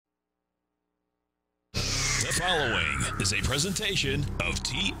The following is a presentation of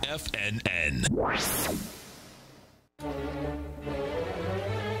TFNN.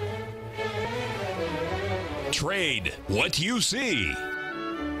 Trade what you see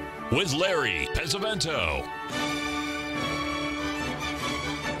with Larry Pesavento.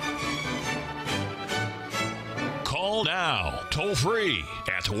 Call now, toll free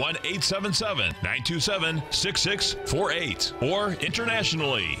at 1-877-927-6648 or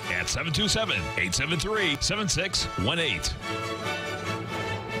internationally at 727-873-7618.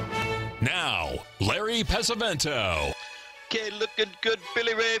 Now, Larry Pesavento. Okay, looking good,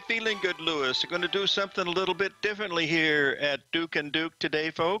 Billy Ray, feeling good, Lewis. We're going to do something a little bit differently here at Duke and Duke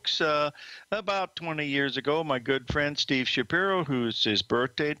today, folks. About 20 years ago, my good friend Steve Shapiro, who's his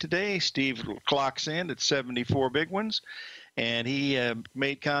birthday today, Steve clocks in at 74 big ones, and he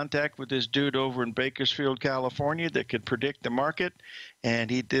made contact with this dude over in Bakersfield, California that could predict the market,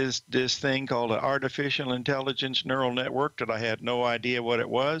 and he did this thing called an artificial intelligence neural network that I had no idea what it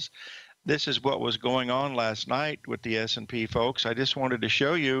was. This is what was going on last night with the S&P, folks. I just wanted to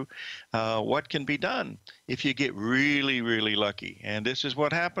show you what can be done if you get really, really lucky. And this is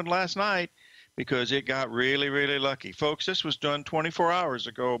what happened last night because it got really, really lucky. Folks, this was done 24 hours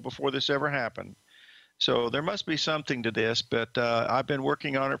ago before this ever happened. So there must be something to this, but I've been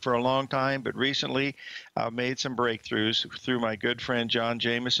working on it for a long time. But recently, I've made some breakthroughs through my good friend John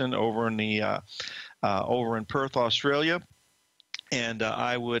Jameson over in the over in Perth, Australia. And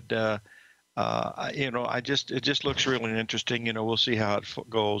I would, it just looks really interesting. We'll see how it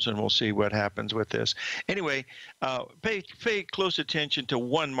goes, and we'll see what happens with this. Anyway, pay close attention to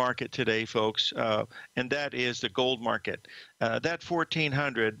one market today, folks, and that is the gold market. That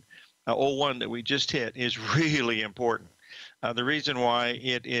 1400.01 that we just hit is really important. The reason why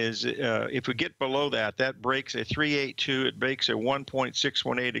it is, if we get below that, that breaks a 382. It breaks a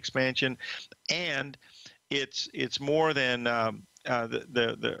 1.618 expansion, and it's more than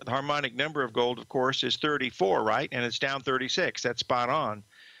the harmonic number of gold, of course, is 34, right? And it's down 36. That's spot on.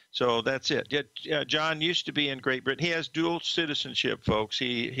 So that's it. John used to be in Great Britain. He has dual citizenship, folks.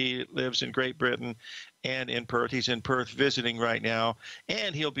 He lives in Great Britain and in Perth. He's in Perth visiting right now,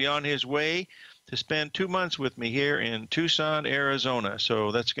 and he'll be on his way to spend 2 months with me here in Tucson, Arizona.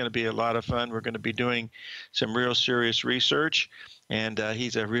 So that's going to be a lot of fun. We're going to be doing some real serious research, and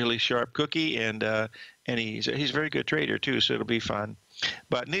he's a really sharp cookie, and he's a very good trader too. So it'll be fun.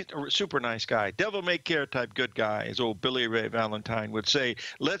 But super nice guy, devil may care type good guy, as old Billy Ray Valentine would say.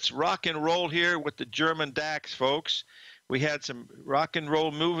 Let's rock and roll here with the German DAX, folks. We had some rock and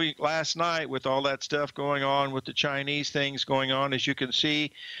roll movie last night with all that stuff going on with the Chinese things going on. As you can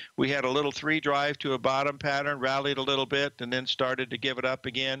see, we had a little three drive to a bottom pattern, rallied a little bit, and then started to give it up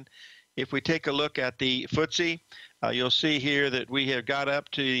again. If we take a look at the FTSE, you'll see here that we have got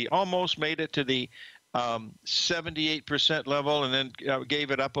up to almost made it to the 78% level, and then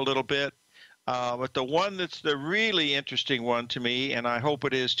gave it up a little bit. But the one that's the really interesting one to me, and I hope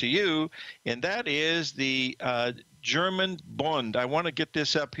it is to you, and that is the German Bund. I want to get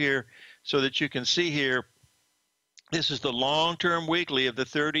this up here so that you can see here. This is the long-term weekly of the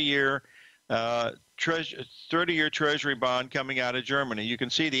 30-year 30-year Treasury bond coming out of Germany. You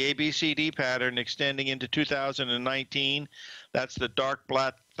can see the ABCD pattern extending into 2019. That's the dark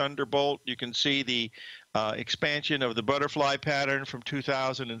black thunderbolt. You can see the expansion of the butterfly pattern from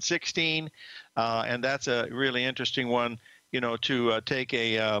 2016, and that's a really interesting one, to take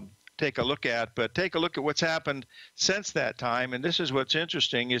a look at. But take a look at what's happened since that time, and this is what's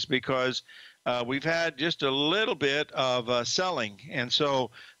interesting, is because we've had just a little bit of selling, and so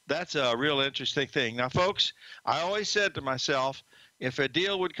that's a real interesting thing. Now, folks, I always said to myself, if a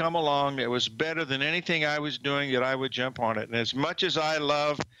deal would come along that was better than anything I was doing, that I would jump on it. And as much as I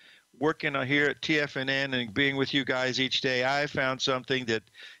love working here at TFNN and being with you guys each day, I found something that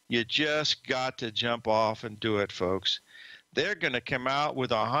you just got to jump off and do it, folks. They're going to come out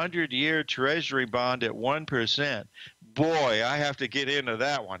with a 100-year Treasury bond at 1%. Boy, I have to get into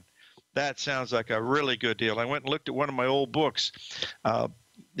that one. That sounds like a really good deal. I went and looked at one of my old books,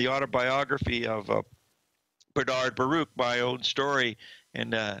 the autobiography of Bernard Baruch, my own story,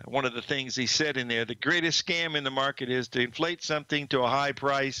 and one of the things he said in there, the greatest scam in the market is to inflate something to a high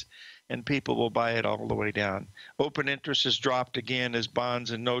price, and people will buy it all the way down. Open interest has dropped again as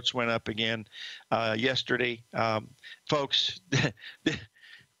bonds and notes went up again yesterday. Folks,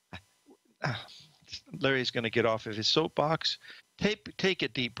 Larry's going to get off of his soapbox. Take a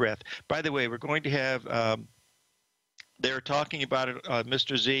deep breath. By the way, we're going to have they were talking about it,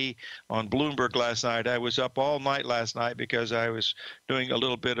 Mr. Z, on Bloomberg last night. I was up all night last night because I was doing a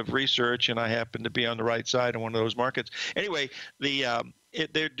little bit of research, and I happened to be on the right side of one of those markets. Anyway, the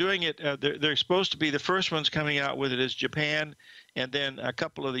they're doing it. They're supposed to be the first ones coming out with it is Japan, and then a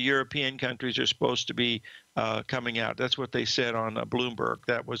couple of the European countries are supposed to be coming out. That's what they said on Bloomberg.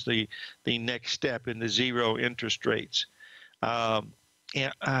 That was the next step in the zero interest rates. And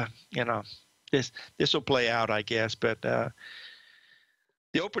you know, this will play out, I guess, but.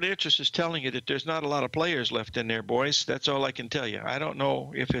 The open interest is telling you that there's not a lot of players left in there, boys. That's all I can tell you. I don't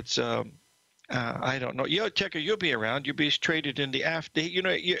know if it's I don't know. Tucker, you'll be around. You'll be traded in the after.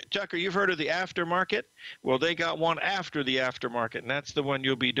 Tucker, you've heard of the aftermarket? Well, they got one after the aftermarket, and that's the one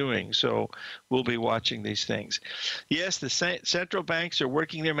you'll be doing. So we'll be watching these things. Yes, the central banks are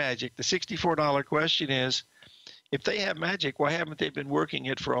working their magic. The $64 question is, if they have magic, why haven't they been working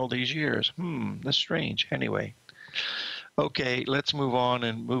it for all these years? That's strange. Anyway. Okay, let's move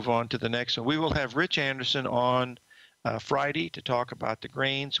on to the next one. We will have Rich Anderson on Friday to talk about the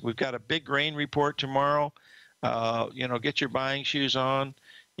grains. We've got a big grain report tomorrow. Get your buying shoes on.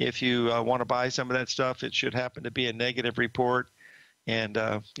 If you want to buy some of that stuff, it should happen to be a negative report. And,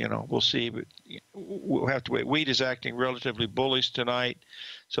 we'll see. But we'll have to wait. Wheat is acting relatively bullish tonight,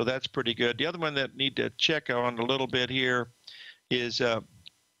 so that's pretty good. The other one that need to check on a little bit here is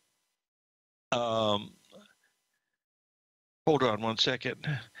hold on one second.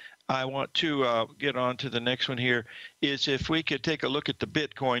 I want to get on to the next one here, is if we could take a look at the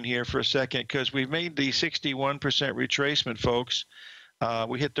Bitcoin here for a second, because we've made the 61% retracement, folks.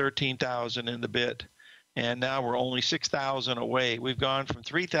 We hit 13,000 in the bit, and now we're only 6,000 away. We've gone from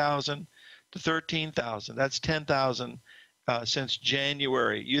 3,000 to 13,000. That's 10,000 since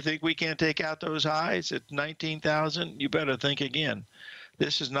January. You think we can't take out those highs at 19,000? You better think again.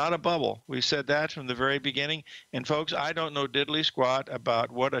 This is not a bubble. We said that from the very beginning. And folks, I don't know diddly squat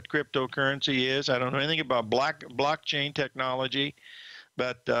about what a cryptocurrency is. I don't know anything about blockchain technology,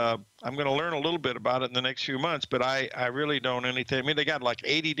 but I'm going to learn a little bit about it in the next few months. But I really don't anything. I mean, they got like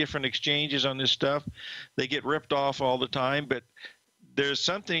 80 different exchanges on this stuff. They get ripped off all the time, but there's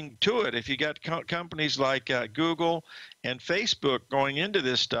something to it. If you got companies like Google and Facebook going into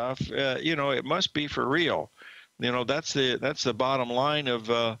this stuff, it must be for real. That's the bottom line of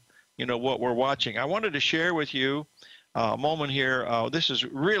what we're watching. I wanted to share with you a moment here. This is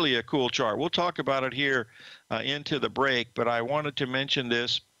really a cool chart. We'll talk about it here into the break, but I wanted to mention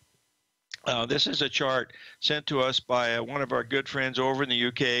this. This is a chart sent to us by one of our good friends over in the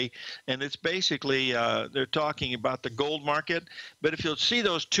UK, and it's basically they're talking about the gold market. But if you'll see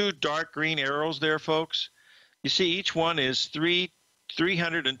those two dark green arrows there, folks, you see each one is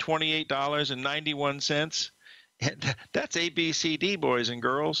 $328.91. That's ABCD, boys and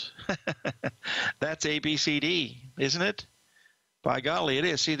girls. That's ABCD, isn't it? By golly, it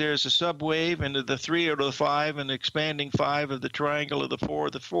is. See, there's a subwave into the 3 or the 5, and the expanding 5 of the triangle of the 4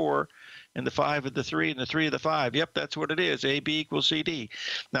 of the 4, and the 5 of the 3, and the 3 of the 5. Yep, that's what it is. AB equals CD.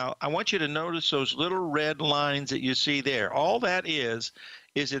 Now, I want you to notice those little red lines that you see there. All that is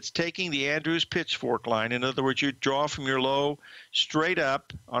it's taking the Andrews pitchfork line. In other words, you draw from your low straight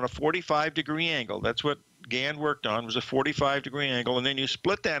up on a 45-degree angle. That's what Gann worked on, was a 45-degree angle, and then you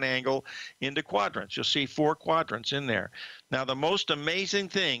split that angle into quadrants. You'll see 4 quadrants in there. Now, the most amazing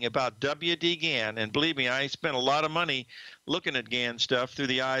thing about W.D. Gann, and believe me, I spent a lot of money looking at Gann stuff through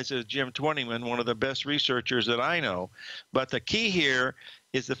the eyes of Jim Twentyman, one of the best researchers that I know. But the key here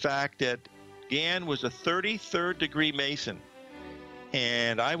is the fact that Gann was a 33rd degree Mason.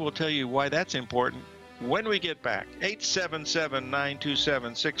 And I will tell you why that's important when we get back.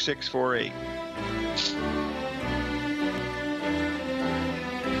 877-927-6648.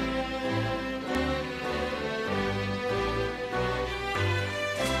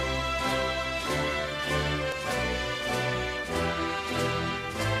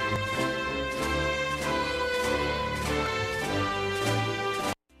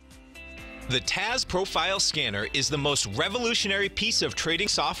 The TAS Profile Scanner is the most revolutionary piece of trading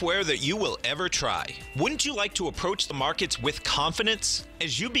software that you will ever try. Wouldn't you like to approach the markets with confidence?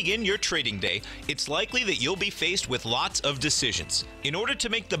 As you begin your trading day, it's likely that you'll be faced with lots of decisions. In order to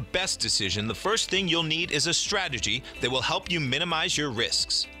make the best decision, the first thing you'll need is a strategy that will help you minimize your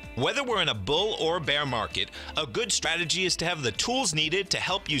risks. Whether we're in a bull or bear market, a good strategy is to have the tools needed to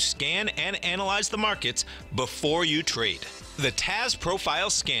help you scan and analyze the markets before you trade. The TAS Profile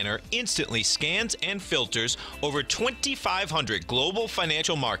Scanner instantly scans and filters over 2,500 global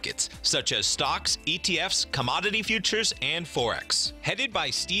financial markets, such as stocks, ETFs, commodity futures, and Forex. Headed by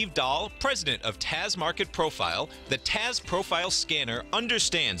Steve Dahl, president of TAS Market Profile, the TAS Profile Scanner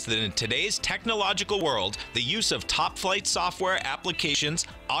understands that in today's technological world, the use of top-flight software applications,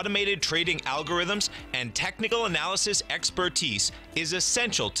 automated trading algorithms, and technical analysis expertise is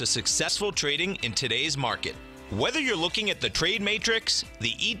essential to successful trading in today's market. Whether you're looking at the trade matrix,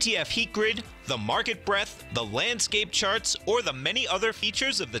 the ETF heat grid, the market breadth, the landscape charts, or the many other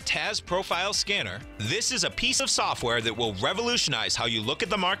features of the TAS Profile Scanner, this is a piece of software that will revolutionize how you look at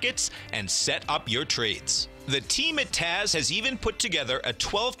the markets and set up your trades. The team at TAS has even put together a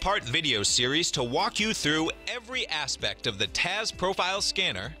 12-part video series to walk you through every aspect of the TAS Profile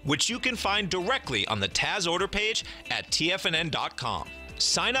Scanner, which you can find directly on the TAS order page at TFNN.com.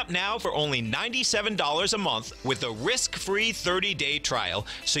 Sign up now for only $97 a month with a risk-free 30-day trial,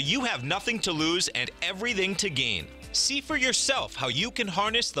 so you have nothing to lose and everything to gain. See for yourself how you can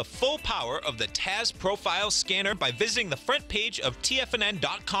harness the full power of the TAS Profile Scanner by visiting the front page of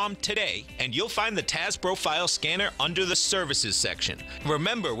TFNN.com today, and you'll find the TAS Profile Scanner under the Services section.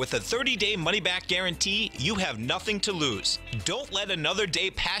 Remember, with a 30-day money-back guarantee, you have nothing to lose. Don't let another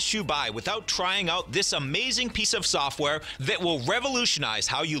day pass you by without trying out this amazing piece of software that will revolutionize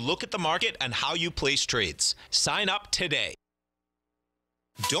how you look at the market and how you place trades. Sign up today.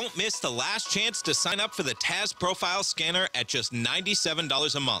 Don't miss the last chance to sign up for the TAS Profile Scanner at just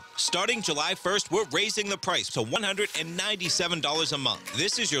 $97 a month. Starting July 1st, we're raising the price to $197 a month.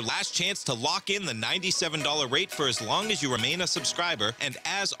 This is your last chance to lock in the $97 rate for as long as you remain a subscriber. And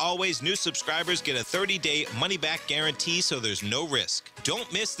as always, new subscribers get a 30-day money-back guarantee, so there's no risk.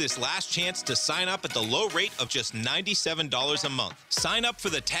 Don't miss this last chance to sign up at the low rate of just $97 a month. Sign up for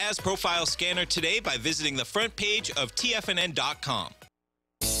the TAS Profile Scanner today by visiting the front page of TFNN.com.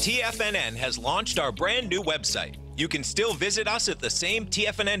 TFNN has launched our brand new website. You can still visit us at the same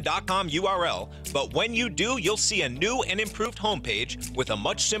TFNN.com URL, but when you do, you'll see a new and improved homepage with a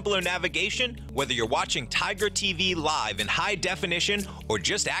much simpler navigation, whether you're watching Tiger TV live in high definition or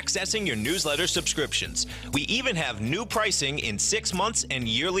just accessing your newsletter subscriptions. We even have new pricing in 6 months and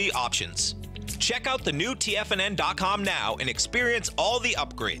yearly options. Check out the new TFNN.com now and experience all the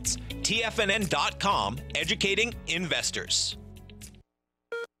upgrades. TFNN.com, educating investors.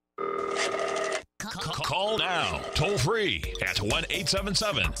 Call now, toll free at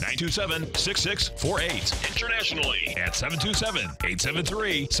 1-877-927-6648. Internationally at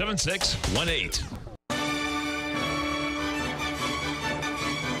 727-873-7618.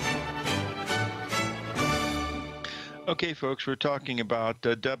 Okay, folks, we're talking about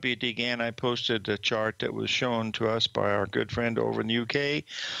WD Gann. I posted a chart that was shown to us by our good friend over in the UK.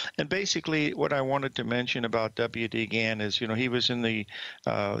 And basically what I wanted to mention about WD Gann is, he was in the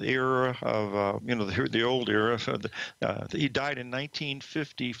era of, the old era. He died in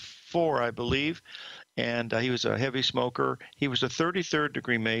 1954, I believe. And he was a heavy smoker. He was a 33rd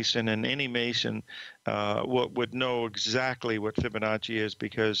degree Mason, and any Mason would know exactly what Fibonacci is,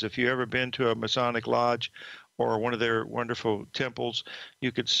 because if you've ever been to a Masonic lodge or one of their wonderful temples,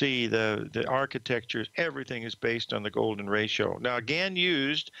 you could see the architecture. Everything is based on the golden ratio. Now, Gann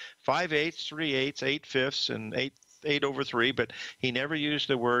used 5/8, 3/8, 8/5, and 8/3, but he never used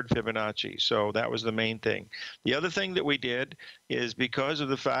the word Fibonacci. So that was the main thing. The other thing that we did is, because of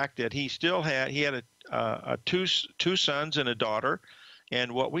the fact that he had two sons and a daughter.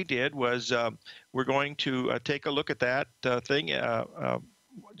 And what we did was we're going to take a look at that thing.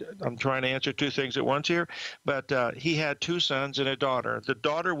 I'm trying to answer two things at once here, but he had two sons and a daughter. The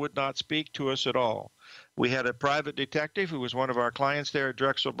daughter would not speak to us at all. We had a private detective who was one of our clients there at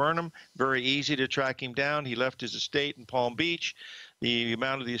Drexel Burnham. Very easy to track him down. He left his estate in Palm Beach. The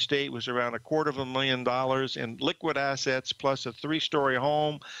amount of the estate was around $250,000 in liquid assets, plus a 3-story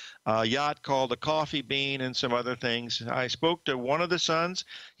home, a yacht called the Coffee Bean, and some other things. I spoke to one of the sons.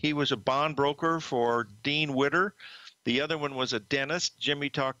 He was a bond broker for Dean Witter. The other one was a dentist. Jimmy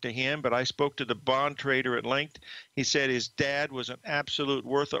talked to him, but I spoke to the bond trader at length. He said his dad was an absolute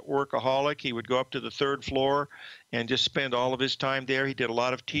workaholic. He would go up to the 3rd floor and just spend all of his time there. He did a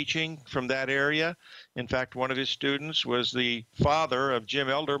lot of teaching from that area. In fact, one of his students was the father of Jim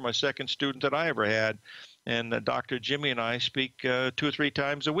Elder, my second student that I ever had. And Dr. Jimmy and I speak 2 or 3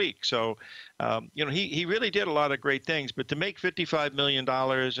 times a week. So, he really did a lot of great things. But to make $55 million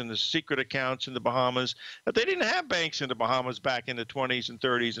in the secret accounts in the Bahamas, they didn't have banks in the Bahamas back in the 20s and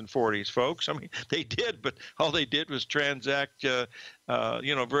 30s and 40s, folks. I mean, they did, but all they did was transact,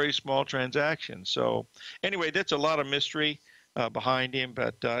 very small transactions. So anyway, that's a lot of mystery behind him.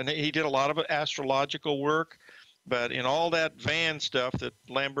 But and he did a lot of astrological work. But in all that van stuff that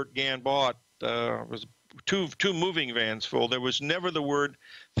Lambert Gann bought, was two moving vans full. There was never the word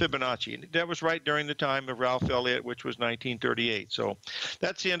Fibonacci. That was right during the time of Ralph Elliott, which was 1938. So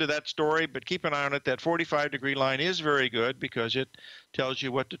that's the end of that story, but keep an eye on it. That 45-degree line is very good because it tells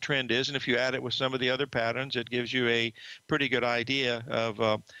you what the trend is. And if you add it with some of the other patterns, it gives you a pretty good idea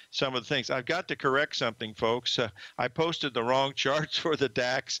of some of the things. I've got to correct something, folks. I posted the wrong charts for the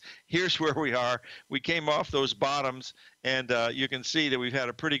DAX. Here's where we are. We came off those bottoms, and you can see that we've had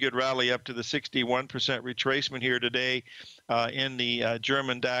a pretty good rally up to the 61% retracement here today in the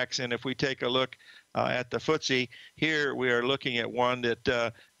German DAX. And if we take a look at the FTSE, here we are looking at one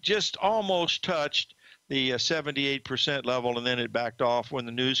that just almost touched the 78% level, and then it backed off when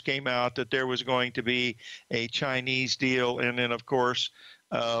the news came out that there was going to be a Chinese deal. And then, of course,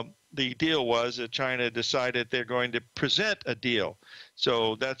 the deal was that China decided they're going to present a deal.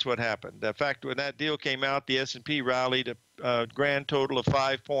 So that's what happened. The fact, when that deal came out, the S&P rallied a grand total of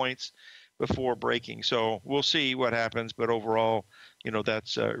 5 points before breaking. So we'll see what happens, but overall,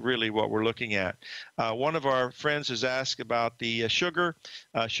 that's really what we're looking at. One of our friends has asked about the sugar.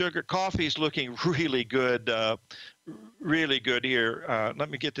 Coffee is looking really good here. Let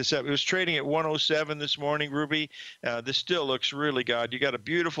me get this up. It was trading at 107 this morning, Ruby. This still looks really good. You got a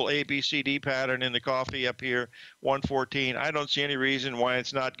beautiful ABCD pattern in the coffee up here, 114. I don't see any reason why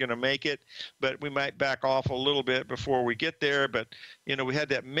it's not going to make it, but we might back off a little bit before we get there. But, we had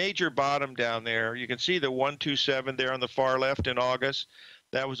that major bottom down there. You can see the 127 there on the far left in August.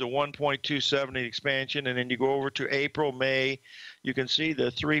 That was a 1.270 expansion. And then you go over to April, May. You can see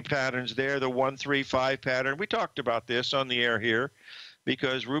the three patterns there, the 135 pattern. We talked about this on the air here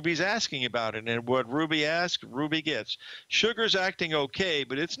because Ruby's asking about it. And what Ruby asks, Ruby gets. Sugar's acting okay,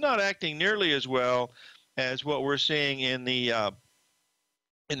 but it's not acting nearly as well as what we're seeing in the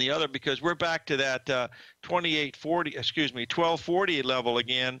other, because we're back to that 1240 level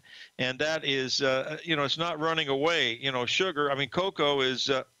again, and that is it's not running away. Sugar, cocoa is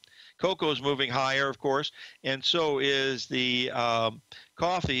moving higher, of course, and so is the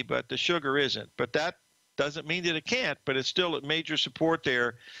coffee, but the sugar isn't. But that doesn't mean that it can't, but it's still at major support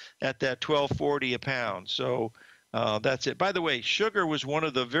there at that 1240 a pound. So that's it. By the way, sugar was one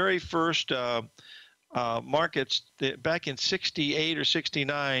of the very first markets that back in 68 or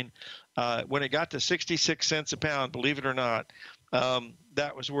 69, when it got to 66 cents a pound, believe it or not,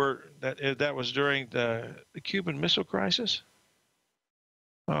 that was during the Cuban Missile Crisis.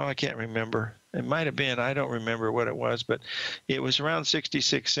 Oh, I can't remember. It might have been. I don't remember what it was, but it was around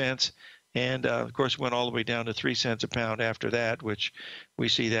 66 cents. And, of course, went all the way down to 3 cents a pound after that, which we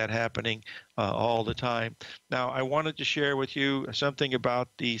see that happening all the time. Now, I wanted to share with you something about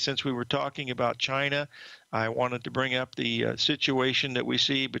since we were talking about China, I wanted to bring up the situation that we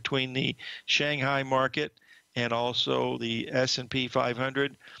see between the Shanghai market and also the S&P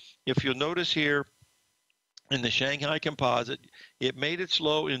 500. If you'll notice here in the Shanghai Composite, it made its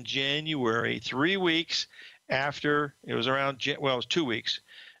low in January, 3 weeks after, it was 2 weeks.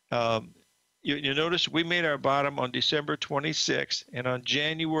 You notice we made our bottom on December 26th, and on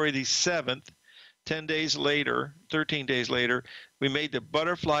January the 7th, 13 days later, we made the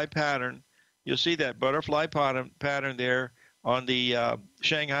butterfly pattern. You'll see that butterfly pattern there on the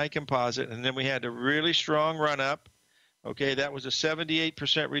Shanghai Composite, and then we had a really strong run up. Okay, that was a 78%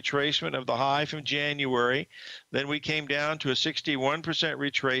 retracement of the high from January. Then we came down to a 61%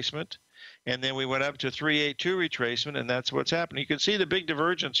 retracement. And then we went up to 382 retracement, and that's what's happening. You can see the big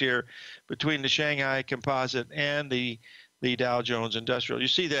divergence here between the Shanghai Composite and the Dow Jones Industrial. You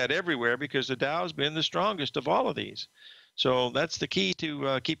see that everywhere because the Dow's been the strongest of all of these. So that's the key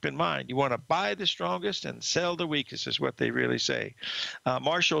to keep in mind. You want to buy the strongest and sell the weakest is what they really say.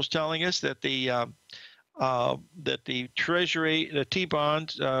 Marshall's telling us that the Treasury, the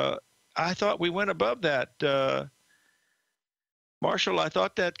T-bonds, I thought we went above that. Marshall, I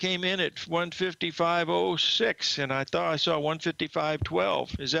thought that came in at 155.06, and I thought I saw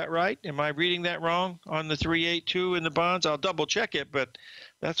 155.12. Is that right? Am I reading that wrong on the 382 in the bonds? I'll double check it, but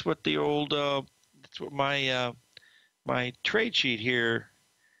that's what the old that's what my my trade sheet here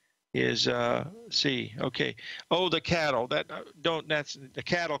is. See, okay. Oh, the cattle. That's the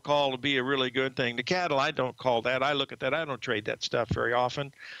cattle call to be a really good thing. The cattle, I don't call that. I look at that. I don't trade that stuff very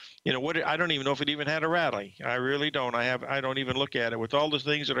often. I don't even know if it even had a rally. I really don't. I don't even look at it. With all the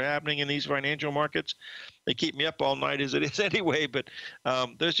things that are happening in these financial markets, they keep me up all night as it is anyway. But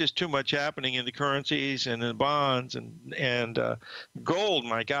there's just too much happening in the currencies and in bonds and gold.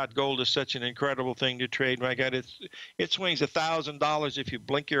 My God, gold is such an incredible thing to trade. My God, it swings $1,000 if you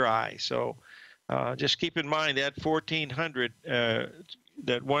blink your eye. So just keep in mind that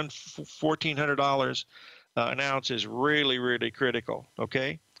 $1,400 an ounce is really, really critical.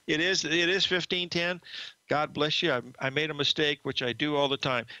 Okay. It is 1510. God bless you. I made a mistake, which I do all the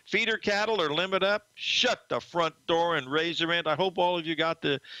time. Feeder cattle are limit up. Shut the front door and raise the rent. I hope all of you got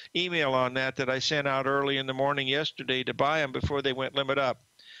the email on that I sent out early in the morning yesterday to buy them before they went limit up.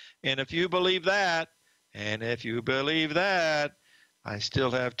 And if you believe that, I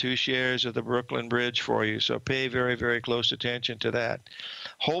still have 2 shares of the Brooklyn Bridge for you. So pay very, very close attention to that.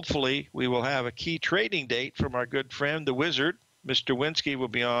 Hopefully, we will have a key trading date from our good friend, the Wizard. Mr. Winsky will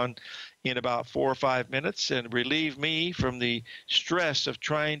be on in about 4 or 5 minutes and relieve me from the stress of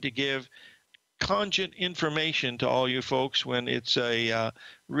trying to give cogent information to all you folks when it's a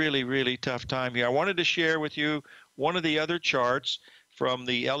really, really tough time here. I wanted to share with you one of the other charts from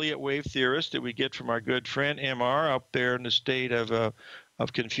the Elliott wave theorist that we get from our good friend MR up there in the state of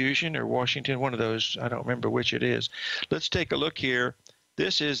confusion or Washington, one of those. I don't remember which it is. Let's take a look here.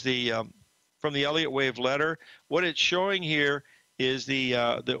 This is the from the Elliott wave letter. What it's showing here is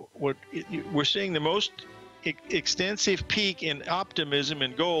we're seeing the most extensive peak in optimism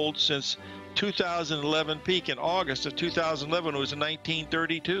in gold since 2011 peak in August of 2011. It was in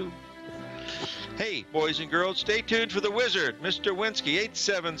 1932. Hey, boys and girls, stay tuned for the Wizard, Mr. Winsky,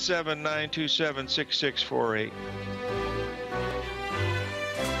 877-927-6648.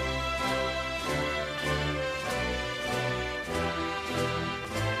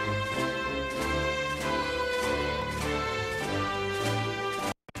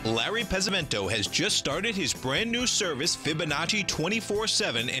 Larry Pesavento has just started his brand new service, Fibonacci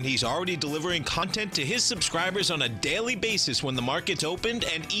 24/7, and he's already delivering content to his subscribers on a daily basis when the market's opened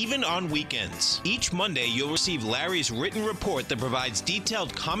and even on weekends. Each Monday, you'll receive Larry's written report that provides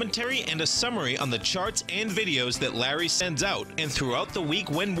detailed commentary and a summary on the charts and videos that Larry sends out. And throughout the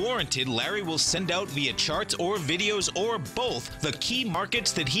week, when warranted, Larry will send out via charts or videos or both the key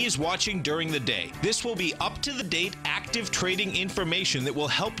markets that he is watching during the day. This will be up-to-the-date, active trading information that will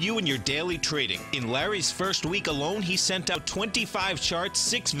help you in your daily trading. In Larry's first week alone, he sent out 25 charts,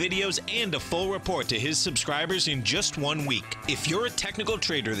 6 videos, and a full report to his subscribers in just 1 week. If you're a technical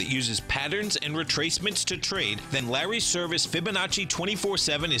trader that uses patterns and retracements to trade, then Larry's service Fibonacci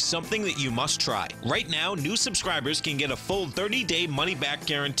 24/7 is something that you must try. Right now, new subscribers can get a full 30-day money-back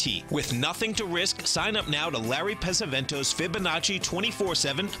guarantee. With nothing to risk, sign up now to Larry Pesavento's Fibonacci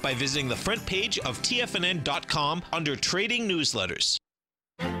 24/7 by visiting the front page of TFNN.com under Trading Newsletters.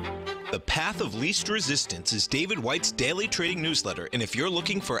 The Path of Least Resistance is David White's daily trading newsletter, and if you're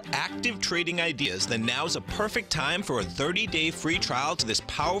looking for active trading ideas, then now's a perfect time for a 30-day free trial to this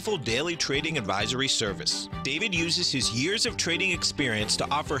powerful daily trading advisory service. David uses his years of trading experience to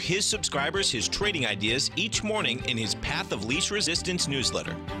offer his subscribers his trading ideas each morning in his Path of Least Resistance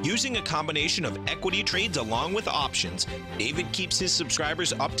newsletter. Using a combination of equity trades along with options, David keeps his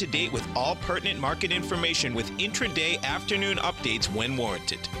subscribers up to date with all pertinent market information with intraday afternoon updates when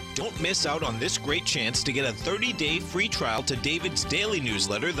warranted. Don't miss out on this great chance to get a 30-day free trial to David's daily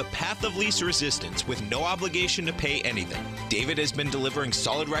newsletter, The Path of Least Resistance, with no obligation to pay anything. David has been delivering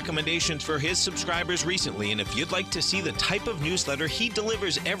solid recommendations for his subscribers recently, and if you'd like to see the type of newsletter he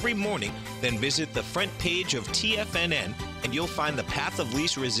delivers every morning, then visit the front page of TFNN and you'll find The Path of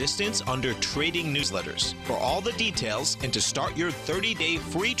Least Resistance under Trading Newsletters. For all the details and to start your 30-day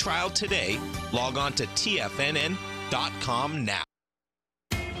free trial today, log on to TFNN.com now.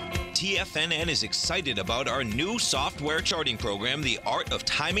 TFNN is excited about our new software charting program, The Art of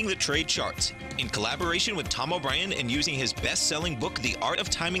Timing the Trade Charts. In collaboration with Tom O'Brien and using his best-selling book, The Art of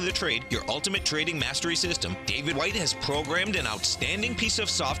Timing the Trade, Your Ultimate Trading Mastery System, David White has programmed an outstanding piece of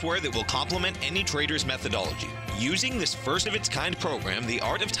software that will complement any trader's methodology. Using this first-of-its-kind program, The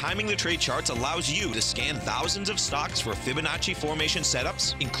Art of Timing the Trade Charts allows you to scan thousands of stocks for Fibonacci formation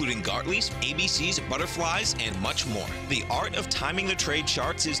setups, including Gartleys, ABCs, butterflies, and much more. The Art of Timing the Trade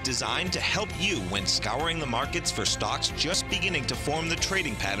Charts is designed to help you when scouring the markets for stocks just beginning to form the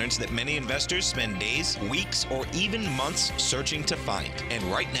trading patterns that many investors spend days, weeks, or even months searching to find. And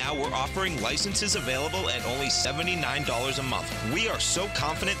right now, we're offering licenses available at only $79 a month. We are so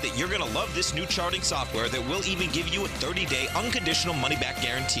confident that you're going to love this new charting software that will even give you a 30-day unconditional money-back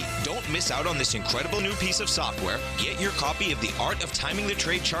guarantee. Don't miss out on this incredible new piece of software. Get your copy of The Art of Timing the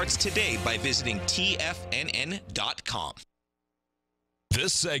Trade Charts today by visiting TFNN.com.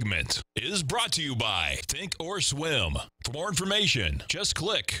 This segment is brought to you by Think or Swim. For more information, just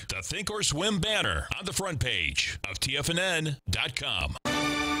click the Think or Swim banner on the front page of TFNN.com.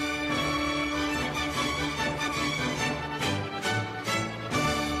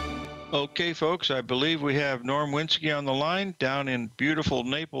 Okay, folks, I believe we have Norm Winsky on the line down in beautiful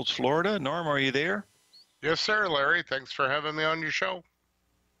Naples, Florida. Norm, are you there? Yes, sir, Larry. Thanks for having me on your show.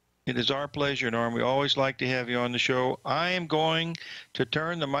 It is our pleasure, Norm. We always like to have you on the show. I am going to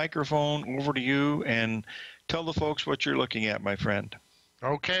turn the microphone over to you and tell the folks what you're looking at, my friend.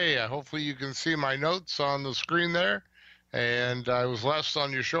 Okay, hopefully you can see my notes on the screen there. And I was last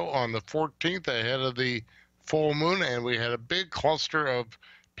on your show on the 14th ahead of the full moon, and we had a big cluster of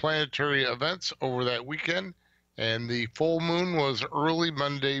planetary events over that weekend. And the full moon was early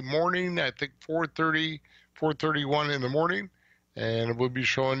Monday morning, I think 4:30, 4:31 in the morning. And we'll be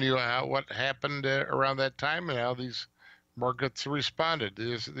showing you what happened around that time and how these markets responded.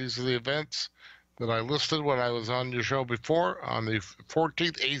 These are the events that I listed when I was on your show before. On the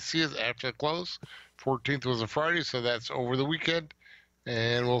 14th, AC is after the close. 14th was a Friday, so that's over the weekend.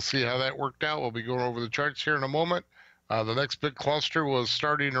 And we'll see how that worked out. We'll be going over the charts here in a moment. The next big cluster was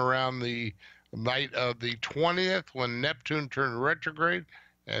starting around the night of the 20th when Neptune turned retrograde,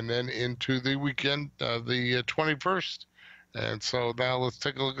 and then into the weekend, the 21st. And so now let's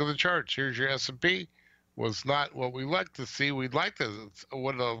take a look at the charts. Here's your S&P. Was not what we like to see. Would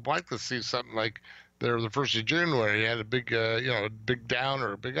have liked to see something like there the 1st of January. You had a big, a big down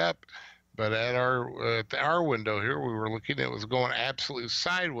or a big up. But at our window here, we were looking at it was going absolutely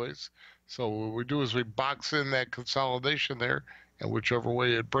sideways. So what we do is we box in that consolidation there, and whichever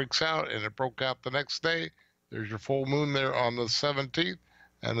way it breaks out, and it broke out the next day. There's your full moon there on the 17th,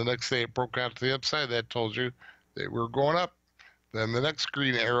 and the next day it broke out to the upside. That told you that we're going up. Then the next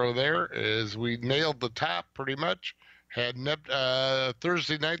green arrow there is we nailed the top pretty much. Had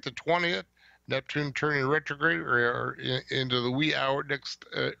Thursday night the 20th, Neptune turning retrograde or into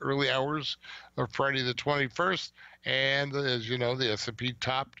the early hours of Friday the 21st. And as you know, the S&P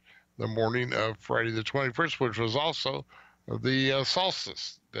topped the morning of Friday the 21st, which was also the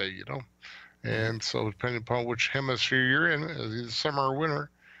solstice day, And so depending upon which hemisphere you're in, either summer or winter.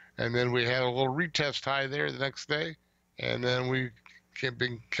 And then we had a little retest high there the next day. And then we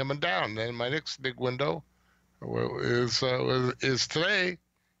been coming down. Then my next big window is today,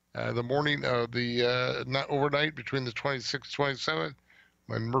 the morning of the not overnight between the 26th and 27th,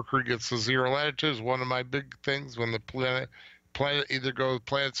 when Mercury gets to zero latitude. Is one of my big things when the planets either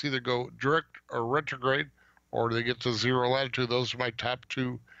go direct or retrograde, or they get to zero latitude. Those are my top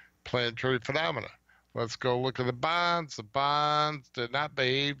two planetary phenomena. Let's go look at the bonds. The bonds did not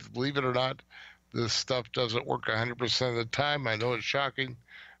behave, believe it or not. This stuff doesn't work 100% of the time. I know it's shocking,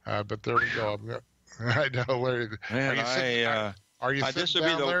 but there we go. I know, Larry. Man, this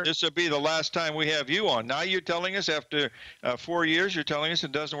will be the last time we have you on. Now you're telling us after 4 years, you're telling us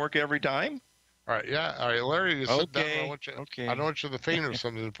it doesn't work every time? All right, yeah. All right, Larry, you sit down. I don't want you to faint or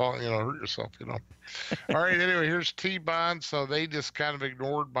something to fall, hurt yourself, All right, anyway, here's T-bonds. So they just kind of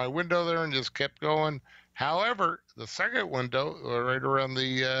ignored my window there and just kept going. However, the second window, right around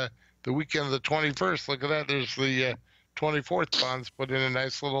the weekend of the 21st, look at that. There's the 24th bonds put in a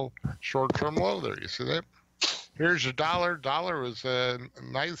nice little short-term low there. You see that? Here's your dollar. Dollar was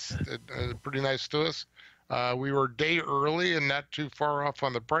nice, pretty nice to us. We were a day early and not too far off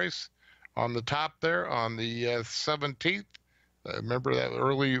on the price. On the top there, on the 17th, remember that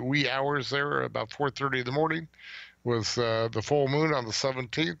early wee hours there, about 4:30 in the morning, was the full moon on the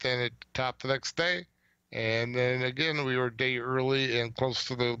 17th, and it topped the next day. And then again, we were a day early and close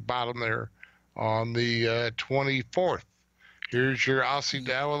to the bottom there on the 24th. Here's your Aussie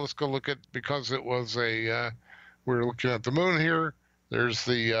Dow. Let's go look at, because it was we're looking at the moon here. There's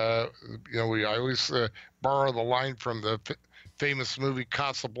the, I always borrow the line from the famous movie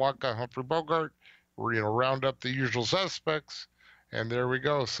Casablanca, Humphrey Bogart, where, round up the usual suspects. And there we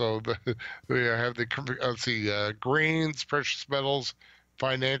go. So we have the grains, precious metals,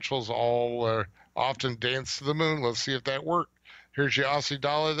 financials all often dance to the moon. Let's see if that worked. Here's your Aussie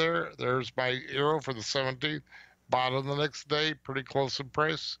dollar there. There's my euro for the 17th. Bottom the next day, pretty close in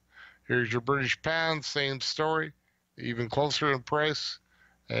price. Here's your British pound, same story, even closer in price.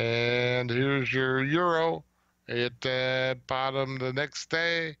 And here's your euro. It bottom the next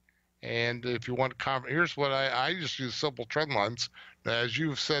day. And if you want to here's what I just use simple trend lines. As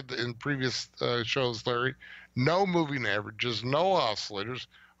you've said in previous shows, Larry, no moving averages, no oscillators.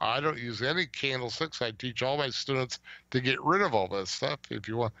 I don't use any candlesticks. I teach all my students to get rid of all that stuff. If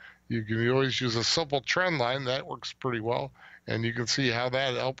you want, you can always use a simple trend line. That works pretty well. And you can see how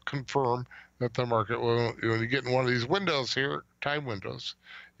that helped confirm that the market, when you get in one of these windows here, time windows,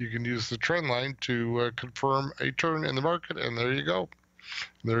 you can use the trend line to confirm a turn in the market. And there you go.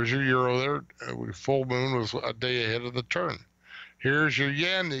 There's your euro there. Full moon was a day ahead of the turn. Here's your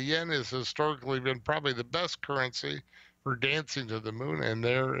yen. The yen has historically been probably the best currency for dancing to the moon, and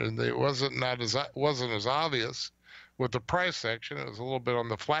it wasn't as obvious with the price action. It was a little bit on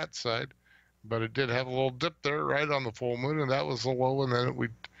the flat side, but it did have a little dip there right on the full moon, and that was the low, and then we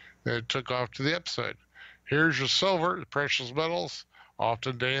then it took off to the upside. Here's your silver, the precious metals,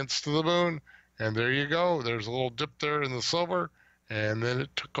 often dance to the moon, and there you go. There's a little dip there in the silver, and then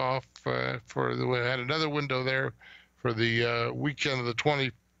it took off we had another window there for the weekend of the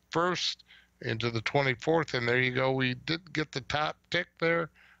 21st into the 24th, and there you go. We did get the top tick there.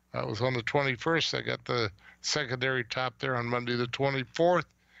 It was on the 21st. I got the secondary top there on Monday the 24th,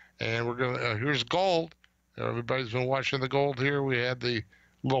 and we're gonna here's gold. Everybody's been watching the gold here. We had the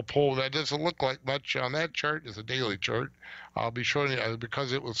little pull that doesn't look like much on that chart. It's a daily chart. I'll be showing you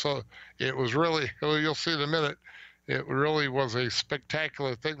because it was really, you'll see in a minute, it really was a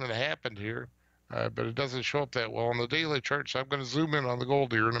spectacular thing that happened here, but it doesn't show up that well on the daily chart, so I'm going to zoom in on the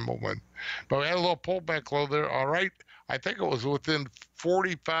gold here in a moment. But we had a little pullback low there. All right, I think it was within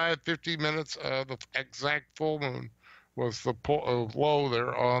 45, 50 minutes of the exact full moon was the low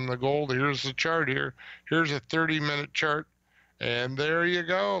there on the gold. Here's the chart here. Here's a 30-minute chart. And there you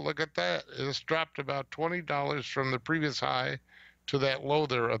go. Look at that. It's dropped about $20 from the previous high to that low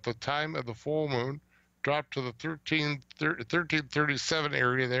there at the time of the full moon. Dropped to the 1337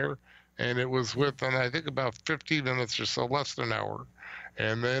 area there. And it was within, I think, about 15 minutes or so, less than an hour.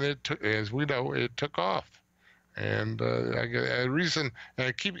 And then it took, as we know, it took off. And a reason,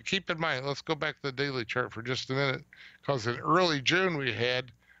 keep in mind, let's go back to the daily chart for just a minute. Because in early June, we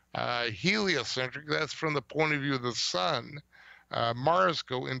had heliocentric. That's from the point of view of the sun. Mars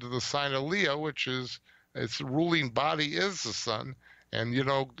go into the sign of Leo, which is its ruling body is the sun. And, you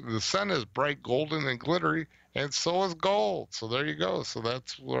know, the sun is bright, golden, and glittery, and so is gold. So there you go. So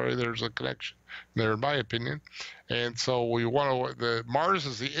that's where there's a connection there, in my opinion. And so we want to, Mars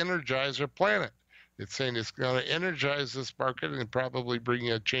is the energizer planet. It's saying it's going to energize this market and probably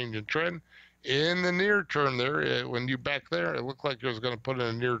bring a change in trend. In the near term there, when you back there, it looked like it was going to put in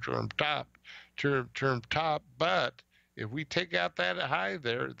a near-term top, but if we take out that high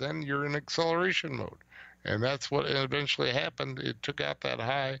there, then you're in acceleration mode. And that's what eventually happened. It took out that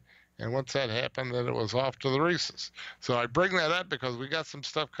high. And once that happened, then it was off to the races. So I bring that up because we got some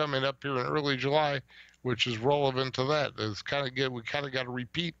stuff coming up here in early July, which is relevant to that. It's kind of good. We kind of got a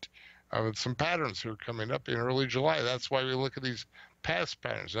repeat of some patterns here coming up in early July. That's why we look at these past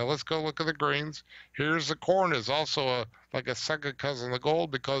patterns. Now let's go look at the grains. Here's the corn is also like a second cousin of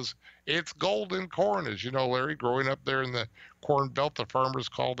gold because it's golden corn, as you know, Larry. Growing up there in the corn belt, the farmers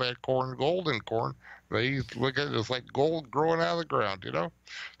call that corn golden corn. They look at it as like gold growing out of the ground, you know.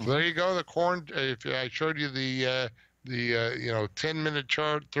 So there you go. The corn. If I showed you the 10-minute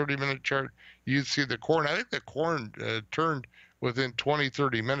chart, 30-minute chart, you'd see the corn. I think the corn turned within 20,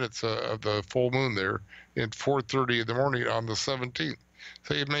 30 minutes of the full moon there at 4:30 in the morning on the 17th.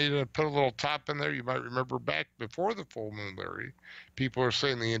 So you may put a little top in there. You might remember back before the full moon, Larry, people are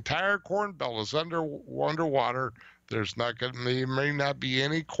saying the entire corn belt is underwater. There's may not be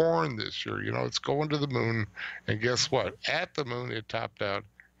any corn this year. You know, it's going to the moon. And guess what? At the moon, it topped out,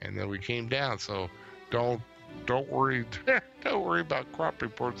 and then we came down. So don't worry. Don't worry about crop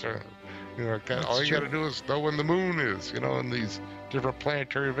reports. You know, all you got to do is know when the moon is, you know, and these different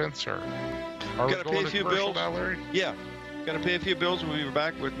planetary events are. Got to pay a few bills now, Larry? Yeah, got to pay a few bills. We'll be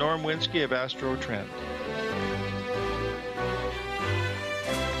back with Norm Winsky of Astro Trend.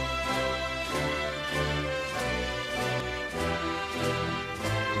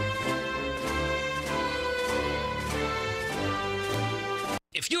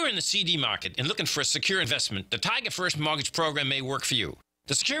 If you're in the CD market and looking for a secure investment, the Tiger First Mortgage Program may work for you.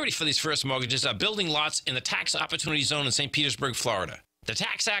 The security for these first mortgages are building lots in the Tax Opportunity Zone in St. Petersburg, Florida. The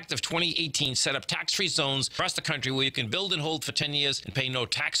Tax Act of 2018 set up tax-free zones across the country where you can build and hold for 10 years and pay no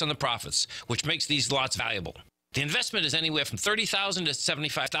tax on the profits, which makes these lots valuable. The investment is anywhere from $30,000 to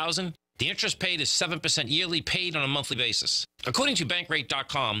 $75,000. The interest paid is 7% yearly, paid on a monthly basis. According to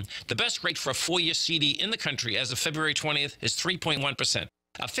Bankrate.com, the best rate for a 4-year CD in the country as of February 20th is 3.1%.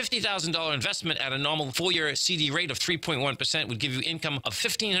 A $50,000 investment at a normal 4-year CD rate of 3.1% would give you income of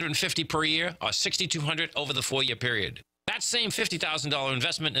 $1,550 per year or $6,200 over the 4-year period. That same $50,000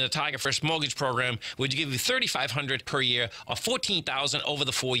 investment in the Tiger First Mortgage Program would give you $3,500 per year or $14,000 over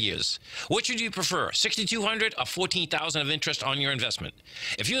the 4 years. Which would you prefer, $6,200 or $14,000 of interest on your investment?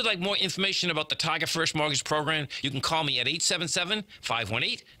 If you would like more information about the Tiger First Mortgage Program, you can call me at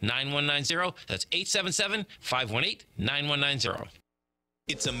 877-518-9190. That's 877-518-9190.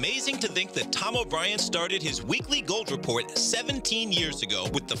 It's amazing to think that Tom O'Brien started his weekly gold report 17 years ago,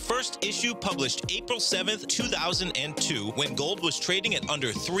 with the first issue published April 7th, 2002, when gold was trading at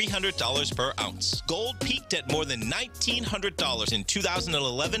under $300 per ounce. Gold peaked at more than $1,900 in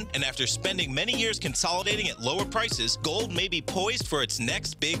 2011, and after spending many years consolidating at lower prices, gold may be poised for its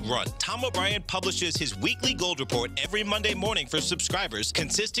next big run. Tom O'Brien publishes his weekly gold report every Monday morning for subscribers,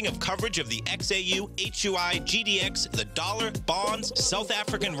 consisting of coverage of the XAU, HUI, GDX, the dollar, bonds, South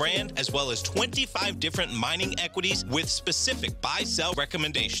African Rand, as well as 25 different mining equities with specific buy-sell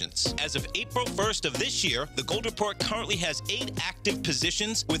recommendations. As of April 1st of this year, the gold report currently has 8 active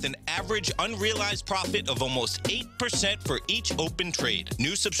positions with an average unrealized profit of almost 8% for each open trade.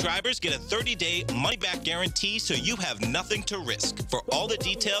 New subscribers get a 30-day money-back guarantee, so you have nothing to risk. For all the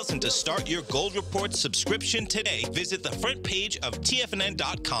details and to start your gold report subscription today, visit the front page of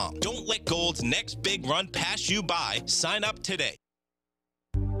TFNN.com. Don't let gold's next big run pass you by. Sign up today.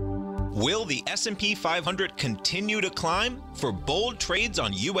 Will the S&P 500 continue to climb? For bold trades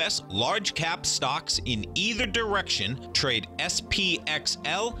on U.S. large-cap stocks in either direction, trade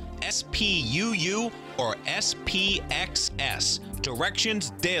SPXL, SPUU, or SPXS.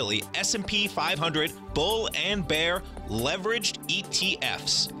 Directions Daily S&P 500 Bull and Bear Leveraged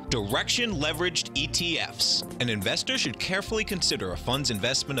ETFs. Direction Leveraged ETFs. An investor should carefully consider a fund's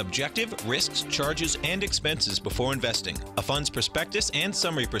investment objective, risks, charges, and expenses before investing. A fund's prospectus and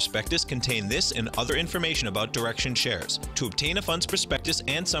summary prospectus contain this and other information about Direction shares. To obtain a fund's prospectus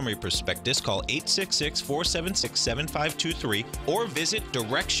and summary prospectus, call 866-476-7523 or visit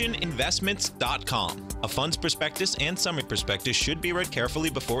directioninvestments.com. A fund's prospectus and summary prospectus should be read carefully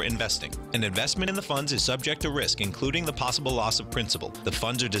before investing. An investment in the funds is subject to risk, including the possible loss of principal. The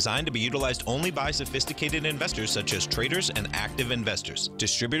funds are designed to be utilized only by sophisticated investors such as traders and active investors.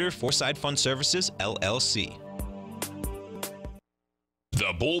 Distributor Foreside Fund Services, LLC.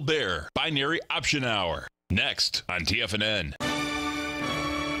 The Bull Bear Binary Option Hour. Next on TFNN.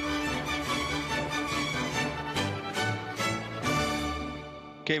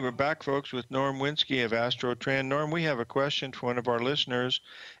 Okay, we're back, folks, with Norm Winsky of AstroTrend. Norm, we have a question for one of our listeners,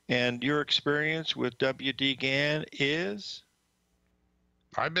 and your experience with W.D. Gann is?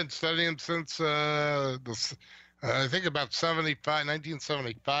 I've been studying him since I think about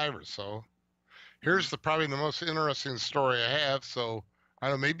 1975 or so. Here's probably the most interesting story I have. So I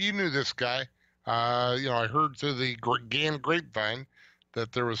don't know, maybe you knew this guy. I heard through the Gann grapevine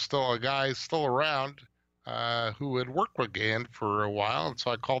that there was still a guy still around who had worked with Gann for a while, and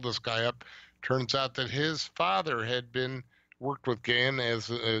so I called this guy up. Turns out that his father had worked with Gann as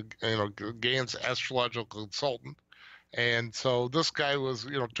Gann's astrological consultant. And so this guy was,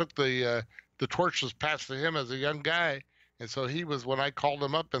 took the torch was passed to him as a young guy. And so he was, when I called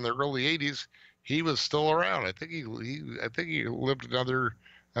him up in the early 80s, he was still around. I think he lived another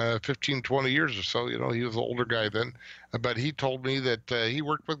 15, 20 years or so. He was an older guy then. But he told me that he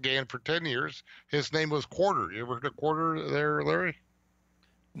worked with Gann for 10 years. His name was Quarter. You ever heard of Quarter there, Larry?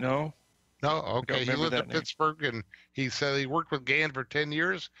 No. No, okay. He lived in Pittsburgh, and he said he worked with Gann for 10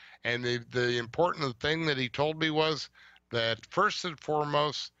 years. And the important thing that he told me was that first and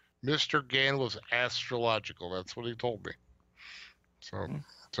foremost, Mr. Gann was astrological. That's what he told me. So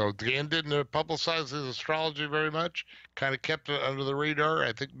Gann didn't publicize his astrology very much. Kind of kept it under the radar.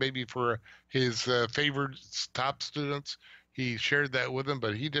 I think maybe for his favored top students, he shared that with them,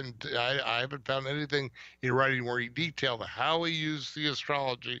 but he didn't. I haven't found anything in writing where he detailed how he used the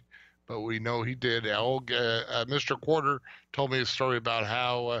astrology. But we know he did. Mr. Quarter told me a story about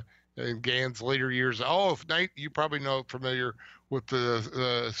how in Gann's later years, you probably familiar with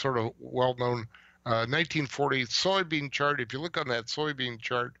the sort of well-known 1940 soybean chart. If you look on that soybean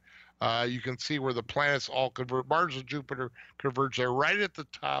chart, you can see where the planets all converge. Mars and Jupiter converge. They're right at the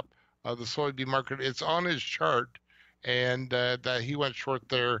top of the soybean market. It's on his chart, and that he went short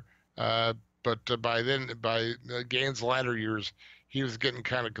there. But by Gann's latter years, he was getting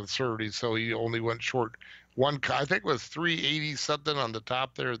kind of conservative, so he only went short one. I think it was 380 something on the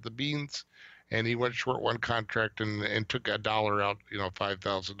top there at the beans, and he went short one contract and took $1 out,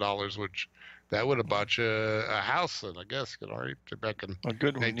 $5,000, which that would have bought you a house then, I guess, right? Back in a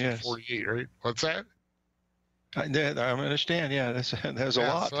good one, 1948, yes. Right? What's that? I understand. Yeah, that's a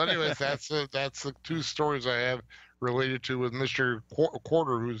lot. So, anyways, that's the two stories I have related to with Mr.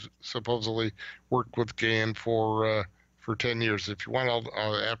 Quarter, who's supposedly worked with Gann for 10 years. If you want,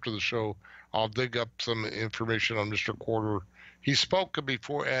 after the show, I'll dig up some information on Mr. Quarter. He spoke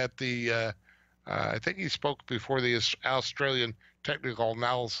before at the, I think he spoke before the Australian Technical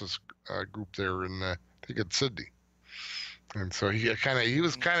Analysis Group there in, I think in Sydney. And so he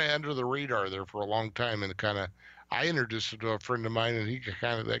was kind of under the radar there for a long time, and I introduced him to a friend of mine, and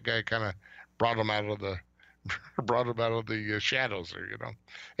that guy kind of brought him out of the shadows there,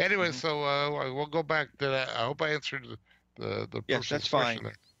 Anyway, so we'll go back to that. I hope I answered the Yes, person's that's question fine.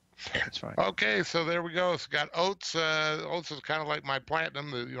 there. That's fine. Okay, so there we go. It's got oats. Oats is kind of like my platinum,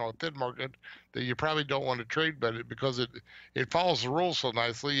 the thin market that you probably don't want to trade, but because it follows the rules so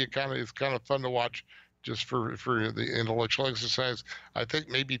nicely, it's kind of fun to watch just for the intellectual exercise. I think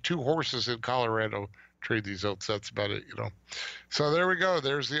maybe 2 horses in Colorado trade these oats. That's about it, So there we go.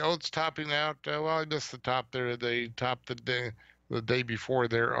 There's the oats topping out. Well, I missed the top there. They topped the day before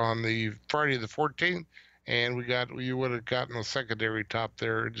there on the Friday the 14th. And you would have gotten a secondary top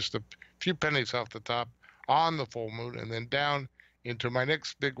there, just a few pennies off the top on the full moon, and then down into my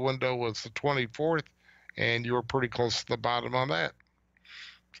next big window was the 24th, and you were pretty close to the bottom on that.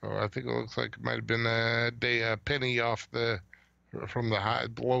 So I think it looks like it might have been a penny off from the high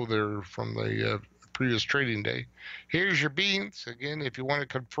below there from the previous trading day. Here's your beans. Again, if you want to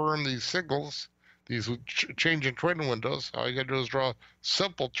confirm these signals, these change in trend windows, all you got to do is draw a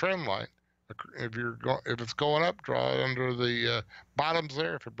simple trend line. If it's going up, draw it under the bottoms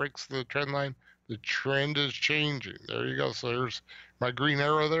there. If it breaks the trend line, the trend is changing. There you go. So there's my green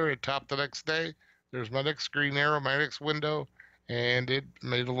arrow there. It topped the next day. There's my next green arrow, my next window, and it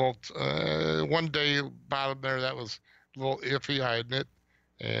made a little 1 day bottom there. That was a little iffy, I admit.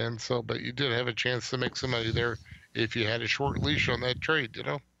 And so, but you did have a chance to make some money there if you had a short leash on that trade,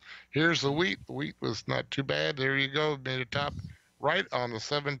 Here's the wheat. The wheat was not too bad. There you go. Made a top right on the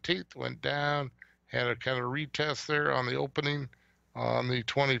 17th, went down, had a kind of retest there on the opening on the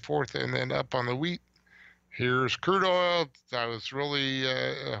 24th, and then up on the wheat. Here's crude oil. I was really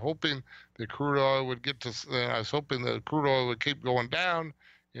hoping the crude oil would I was hoping the crude oil would keep going down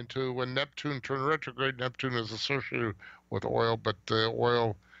into when Neptune turned retrograde. Neptune is associated with oil, but the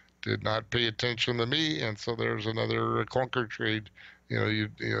oil did not pay attention to me, and so there's another clunker trade. Where you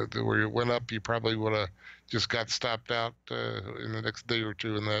went up, you probably would have just got stopped out in the next day or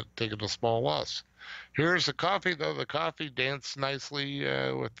two and that taken a small loss. Here's the coffee, though. The coffee danced nicely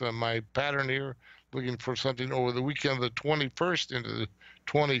with my pattern here, looking for something over the weekend of the 21st into the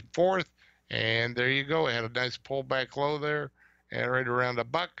 24th. And there you go. It had a nice pullback low there and right around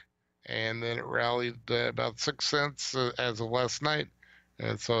 $1. And then it rallied about 6 cents as of last night.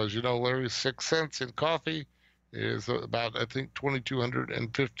 And so, as you know, Larry, 6 cents in coffee is about, I think,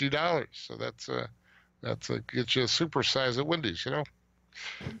 $2,250. So that's gets you a super size at Wendy's,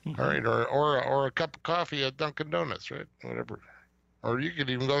 Mm-hmm. All right, or a cup of coffee at Dunkin' Donuts, right? Whatever. Or you could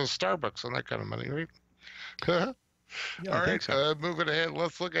even go to Starbucks on that kind of money, right? Yeah, all right, so. Moving ahead.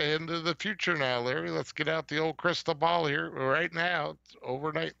 Let's look ahead into the future now, Larry. Let's get out the old crystal ball here. Right now,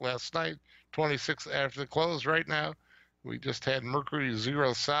 overnight, last night, 26 after the close. Right now, we just had Mercury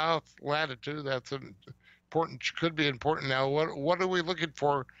 0 south latitude. That's important. Could be important. Now, what are we looking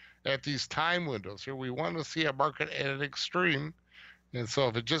for at these time windows here? We want to see a market at an extreme. And so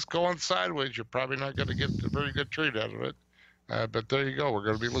if it's just going sideways, you're probably not going to get a very good trade out of it. But there you go. We're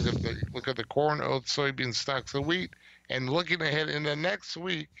going to be look at the corn, oats, soybean stocks, and wheat, and looking ahead in the next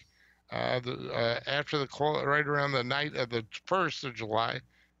week, after right around the night of the 1st of July,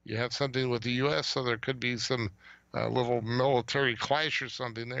 you have something with the U.S., so there could be some little military clash or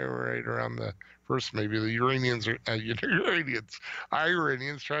something there right around the 1st. Maybe the Iranians, try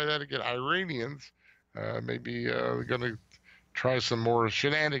that again. Iranians, maybe going to try some more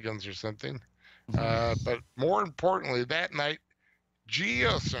shenanigans or something. But more importantly, that night,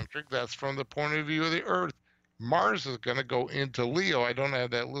 geocentric, that's from the point of view of the Earth, Mars is going to go into Leo. I don't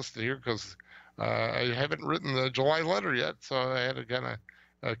have that listed here because I haven't written the July letter yet, so I had to kind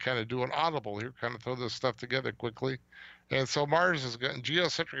of do an audible here, kind of throw this stuff together quickly. And so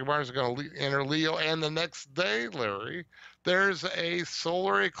geocentric Mars is going to enter Leo, and the next day, Larry, there's a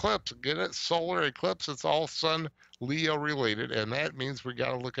solar eclipse. Get it? Solar eclipse. It's all sun Leo related, and that means we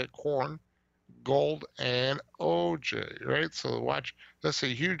got to look at corn, gold, and OJ, right? So watch, that's a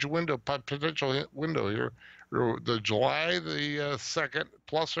huge potential window here. The July the 2nd,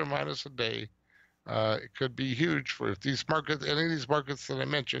 plus or minus a day, it could be huge for if these markets, any of these markets that I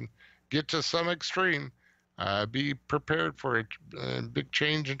mentioned, get to some extreme. Be prepared for a big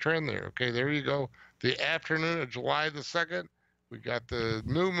change in trend there. Okay, there you go. The afternoon of July the 2nd, we got the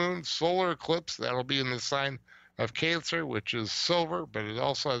new moon solar eclipse. That'll be in the sign of Cancer, which is silver, but it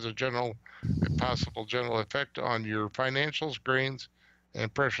also has a possible general effect on your financials, grains,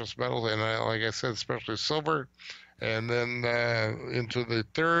 and precious metals, and like I said, especially silver. And then into the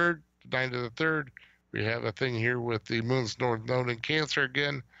 3rd, 9 to the 3rd, we have a thing here with the moon's north node in Cancer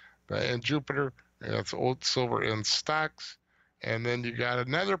again, and Jupiter. That's oat, silver, and stocks. And then you got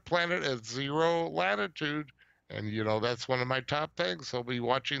another planet at 0 latitude, And, you know, that's one of my top things. I'll be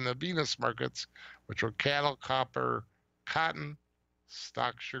watching the Venus markets, which are cattle, copper, cotton,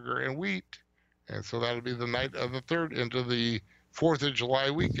 stock, sugar, and wheat. And so that'll be the night of the 3rd into the 4th of July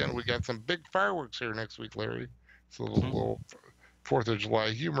weekend. We got some big fireworks here next week, Larry. So a little 4th of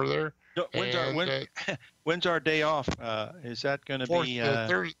July humor there. When's our day off? Is that going to be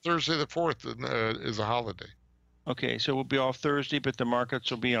Thursday the 4th is a holiday. Okay, so we'll be off Thursday, but the markets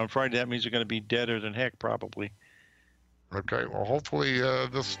will be on Friday. That means they're going to be deader than heck, probably. Okay, well, hopefully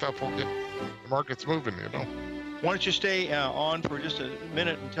this stuff will get the markets moving, you know. Why don't you stay on for just a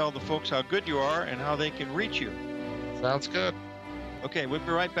minute and tell the folks how good you are and how they can reach you. Sounds good. Okay, we'll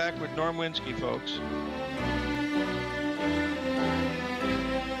be right back with Norm Winski, folks.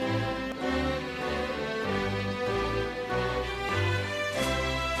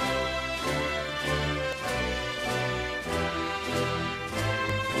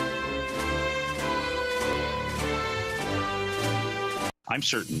 I'm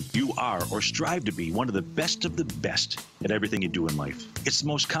certain you are or strive to be one of the best at everything you do in life. It's the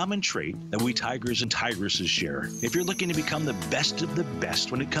most common trait that we tigers and tigresses share. If you're looking to become the best of the best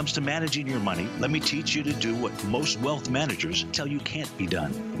when it comes to managing your money, let me teach you to do what most wealth managers tell you can't be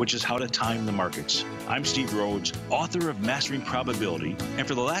done, which is how to time the markets. I'm Steve Rhodes, author of Mastering Probability, and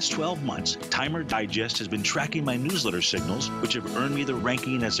for the last 12 months, Timer Digest has been tracking my newsletter signals, which have earned me the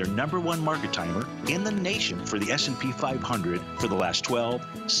ranking as their #1 market timer in the nation for the S&P 500 for the last 12,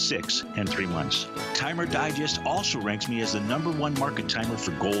 6, and 3 months. Timer Digest also ranks me as the #1 market timer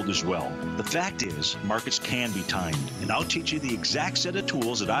for gold as well. The fact is, markets can be timed, and I'll teach you the exact set of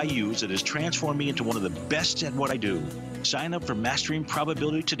tools that I use that has transformed me into one of the best at what I do. Sign up for Mastering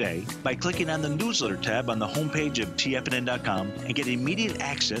Probability today by clicking on the newsletter tab on the homepage of TFNN.com and get immediate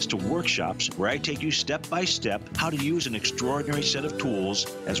access to workshops where I take you step by step how to use an extraordinary set of tools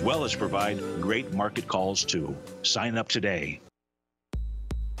as well as provide great market calls too. Sign up today.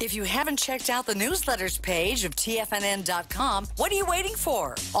 If you haven't checked out the newsletters page of TFNN.com, what are you waiting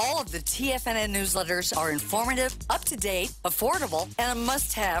for? All of the TFNN newsletters are informative, up-to-date, affordable, and a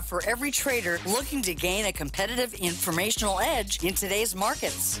must-have for every trader looking to gain a competitive informational edge in today's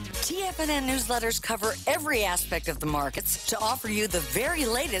markets. TFNN newsletters cover every aspect of the markets to offer you the very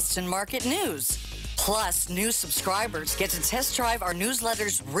latest in market news. Plus, new subscribers get to test drive our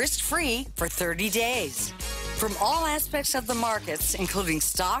newsletters risk-free for 30 days. From all aspects of the markets, including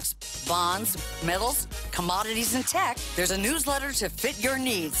stocks, bonds, metals, commodities, and tech, there's a newsletter to fit your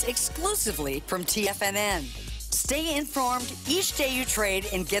needs exclusively from TFNN. Stay informed each day you trade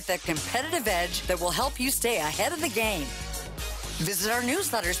and get that competitive edge that will help you stay ahead of the game. Visit our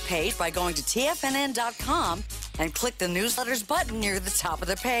newsletters page by going to TFNN.com and click the newsletters button near the top of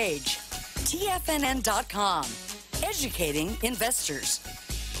the page. TFNN.com, educating investors.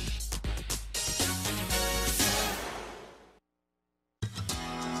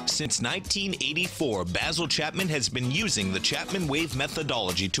 Since 1984, Basil Chapman has been using the Chapman Wave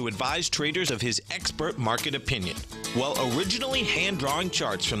methodology to advise traders of his expert market opinion. While originally hand-drawing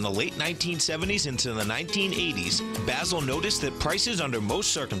charts from the late 1970s into the 1980s, Basil noticed that prices under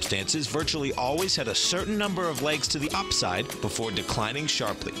most circumstances virtually always had a certain number of legs to the upside before declining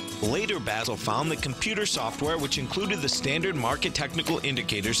sharply. Later, Basil found that computer software, which included the standard market technical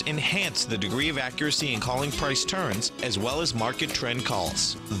indicators, enhanced the degree of accuracy in calling price turns, as well as market trend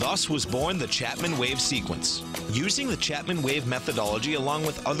calls. Thus was born the Chapman Wave sequence. Using the Chapman Wave methodology along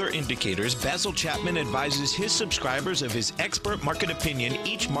with other indicators, Basil Chapman advises his subscribers of his expert market opinion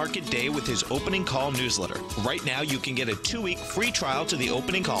each market day with his opening call newsletter. Right now, you can get a 2-week free trial to the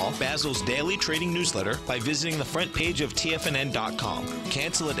opening call, Basil's daily trading newsletter, by visiting the front page of TFNN.com.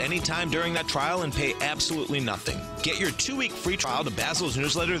 Cancel at any time during that trial and pay absolutely nothing. Get your 2-week free trial to Basil's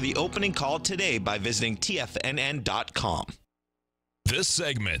newsletter, The Opening Call, today by visiting TFNN.com. This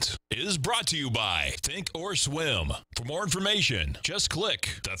segment is brought to you by Think or Swim. For more information, just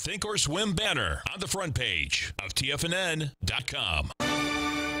click the Think or Swim banner on the front page of TFNN.com.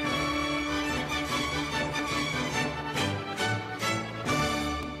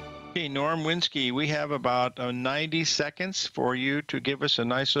 Okay, Norm Winski, we have about 90 seconds for you to give us a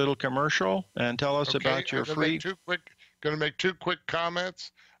nice little commercial and tell us about your free. Going to make two quick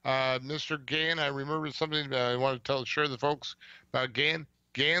comments. Mr. Gann, I remember something I want to share the folks about Gann.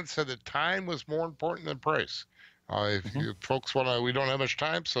 Gann said that time was more important than price. If you folks want to, we don't have much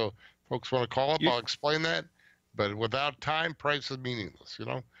time, so folks want to call up, I'll explain that. But without time, price is meaningless, you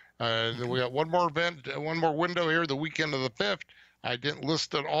know. Then we got one more event, one more window here, the weekend of the 5th. I didn't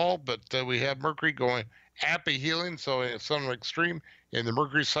list it all, but we have Mercury going apihealing, so it's something extreme in the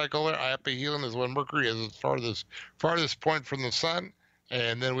Mercury cycle there. Apihealing is when Mercury is its farthest point from the sun,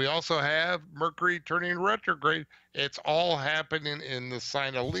 And then we also have Mercury turning retrograde. It's all happening in the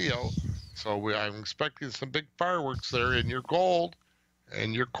sign of Leo. So I'm expecting some big fireworks there in your gold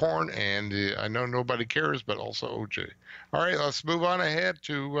and your corn. And I know nobody cares, but also OJ. All right, let's move on ahead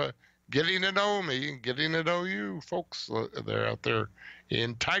to getting to know me and getting to know you folks. They're out there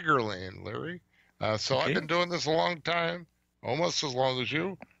in Tigerland, Larry. So okay. I've been doing this a long time, almost as long as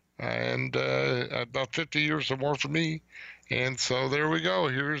you, and about 50 years or more for me. And so there we go.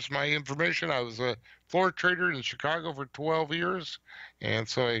 Here's my information. I was a floor trader in Chicago for 12 years. And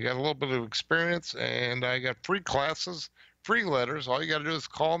so I got a little bit of experience, and I got free classes, free letters. All you got to do is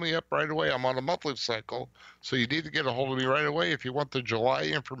call me up right away. I'm on a monthly cycle, so you need to get a hold of me right away if you want the July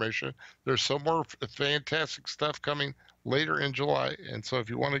information. There's some more fantastic stuff coming later in July, and so if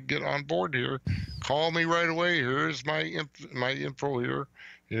you want to get on board here, call me right away. Here's my info here.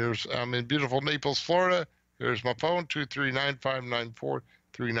 I'm in beautiful Naples, Florida. There's my phone,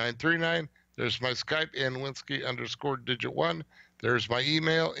 239-594-3939. There's my Skype, nwinsky_digit1. There's my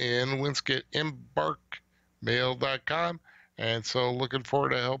email, nwinsky@embarkmail.com. And so looking forward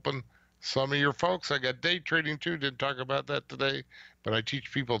to helping some of your folks. I got day trading too. Didn't talk about that today, but I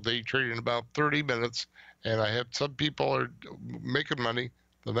teach people day trading in about 30 minutes. And I have some people are making money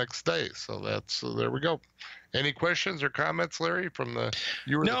the next day. So there we go. Any questions or comments, Larry, from the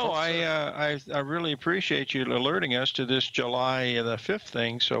viewers? No, I really appreciate you alerting us to this July the 5th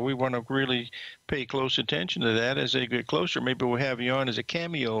thing. So we want to really pay close attention to that as they get closer. Maybe we'll have you on as a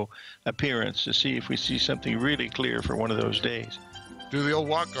cameo appearance to see if we see something really clear for one of those days. Do the old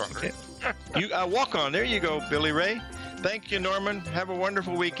walk on, right? You walk on. There you go, Billy Ray. Thank you, Norman. Have a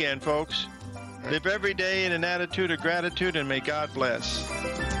wonderful weekend, folks. Live every day in an attitude of gratitude, and may God bless.